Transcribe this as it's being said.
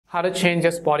How to change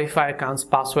your Spotify account's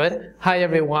password. Hi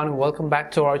everyone, welcome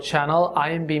back to our channel.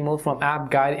 I am Bimal from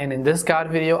App Guide, and in this guide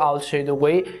video I'll show you the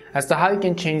way as to how you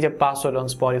can change your password on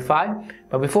Spotify.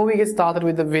 But before we get started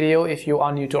with the video, if you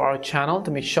are new to our channel,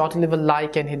 to make sure to leave a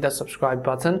like and hit the subscribe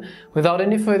button. Without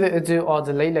any further ado or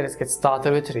delay, let us get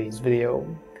started with today's video.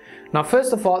 Now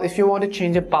first of all, if you want to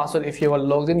change your password, if you are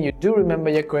logged in, you do remember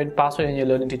your current password and you're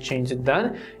learning to change it,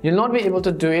 then you'll not be able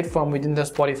to do it from within the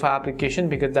Spotify application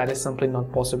because that is simply not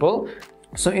possible.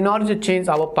 So in order to change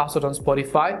our password on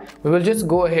Spotify, we will just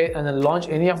go ahead and then launch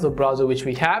any of the browser which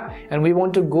we have, and we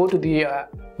want to go to the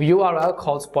URL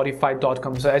called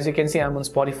spotify.com. So as you can see, I'm on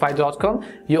spotify.com.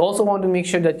 You also want to make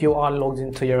sure that you are logged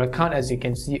into your account, as you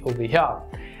can see over here.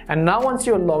 And now once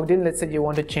you're logged in, let's say you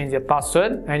want to change your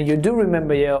password and you do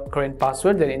remember your current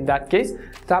password, then in that case,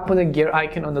 tap on the gear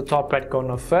icon on the top right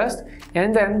corner first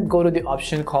and then go to the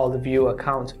option called view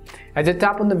account. As you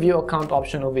tap on the view account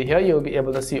option over here, you'll be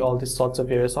able to see all these sorts of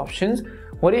various options.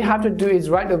 What you have to do is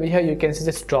right over here, you can see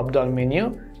this drop down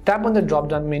menu. Tap on the drop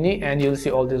down menu and you'll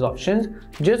see all these options.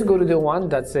 Just go to the one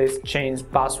that says change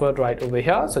password right over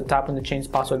here. So tap on the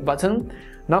change password button.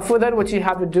 Now for that, what you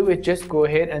have to do is just go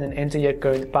ahead and then enter your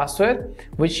current password,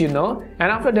 which you know,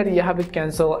 and after that you have to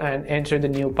cancel and enter the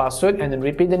new password and then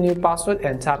repeat the new password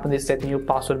and tap on the set new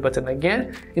password button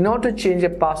again in order to change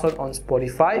your password on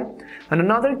Spotify. And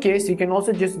another case, you can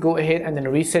also just go ahead and then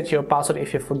reset your password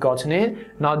if you've forgotten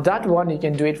it. Now that one you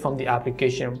can do it from the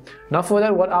application. Now for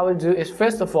that, what I will do is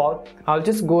first of all, I'll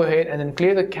just go ahead and then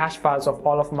clear the cache files of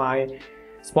all of my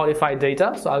Spotify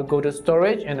data. So I'll go to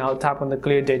storage and I'll tap on the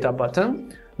clear data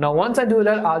button. Now once I do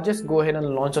that, I'll just go ahead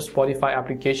and launch a Spotify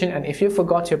application, and if you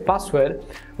forgot your password,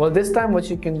 well, this time what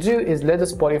you can do is let the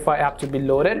Spotify app to be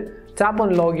loaded, tap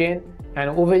on login, and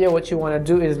over here what you want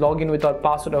to do is log in without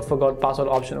password or forgot password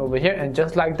option over here, and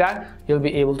just like that you'll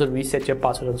be able to reset your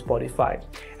password on Spotify.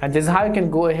 And this is how you can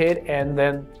go ahead and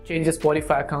then change your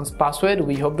Spotify account's password.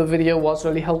 We hope the video was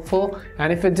really helpful,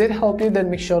 and if it did help you, then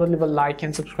make sure to leave a like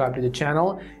and subscribe to the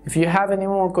channel. If you have any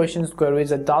more questions,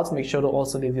 queries or doubts, make sure to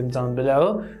also leave them down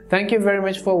below. Thank you very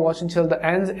much for watching till the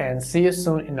end, and see you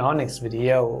soon in our next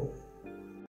video.